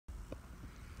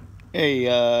Hey,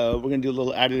 we're gonna do a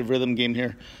little additive rhythm game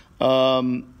here.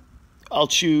 I'll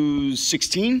choose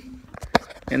 16,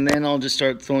 and then I'll just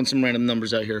start throwing some random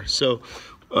numbers out here. So,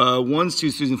 1s,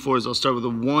 2s, 3s, and 4s. I'll start with a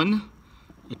 1,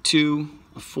 a 2,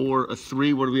 a 4, a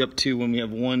 3. What are we up to when we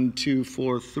have 1, 2,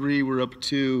 4, 3? We're up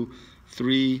to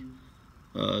 3,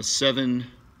 7,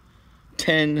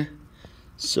 10.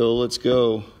 So let's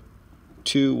go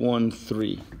 2, 1,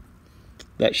 3.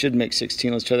 That should make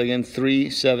 16. Let's try that again. 3,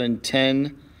 7,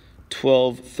 10,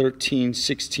 12, 13,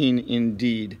 16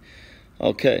 indeed.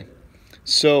 Okay,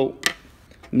 so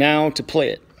now to play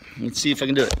it. Let's see if I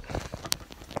can do it.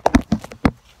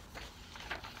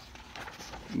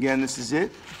 Again, this is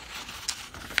it.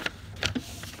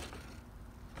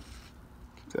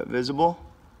 Keep that visible.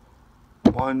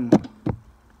 1,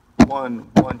 1,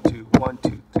 1, 2, 1,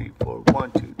 2, 3, 4,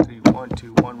 1, 2, 3, 1,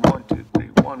 2, 1, 1, 2, 3,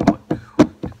 1, 1, 2,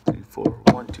 3, 4,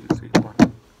 1, 2, 3, 1.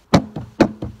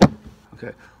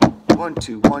 Okay. 1,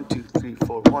 2, 1, 2, 3,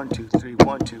 4, 1, 2, 3,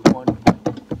 1, 2, 1.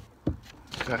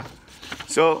 Okay.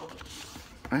 So,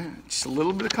 just a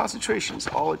little bit of concentration is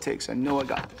all it takes. I know I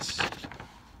got this.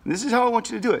 And this is how I want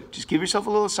you to do it. Just give yourself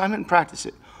a little assignment and practice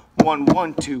it. 1,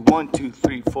 1, 2, 1, 2,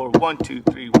 3, 4, 1, 2,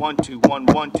 3, 1, 2, 1,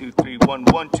 1, 2, 3, 1,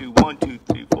 1, 2, 1, 2,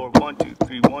 3, 4, 1, 2,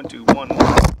 3, 1, 2, 1,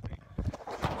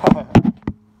 1, 3.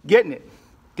 Getting it.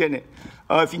 Getting it.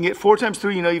 If you can get 4 times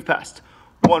 3, you know you've passed.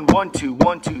 1, 1, 2,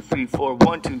 1, 2, 3, 4,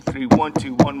 1, 2, 3, 1,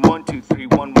 2, 1, 1, 2, 3,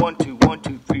 1, 1, 2, 1,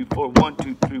 2, 3, 4, 1,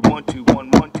 2, 3, 1, 2,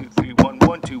 1, 1, 2, 3, 1,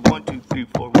 1, 2, 1, 2, 3,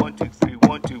 4, 1, 2, 3,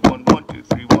 1, 2, 1, 1, 2,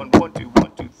 3, 1, 1, 2,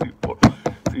 1, 2, 3, 4,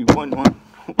 3, 1, 1,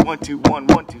 1, 2, 1,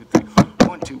 1, 2, 3,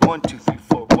 1, 2, 1, 2, 3,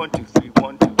 4, 1, 2, 3,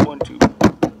 1, 2, 1, 2.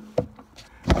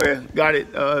 Okay, got it.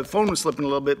 Phone was slipping a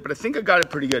little bit, but I think I got it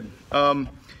pretty good.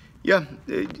 Yeah,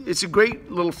 it's a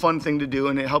great little fun thing to do,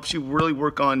 and it helps you really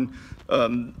work on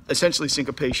essentially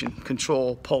syncopation,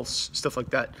 control, pulse, stuff like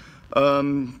that.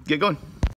 Get going.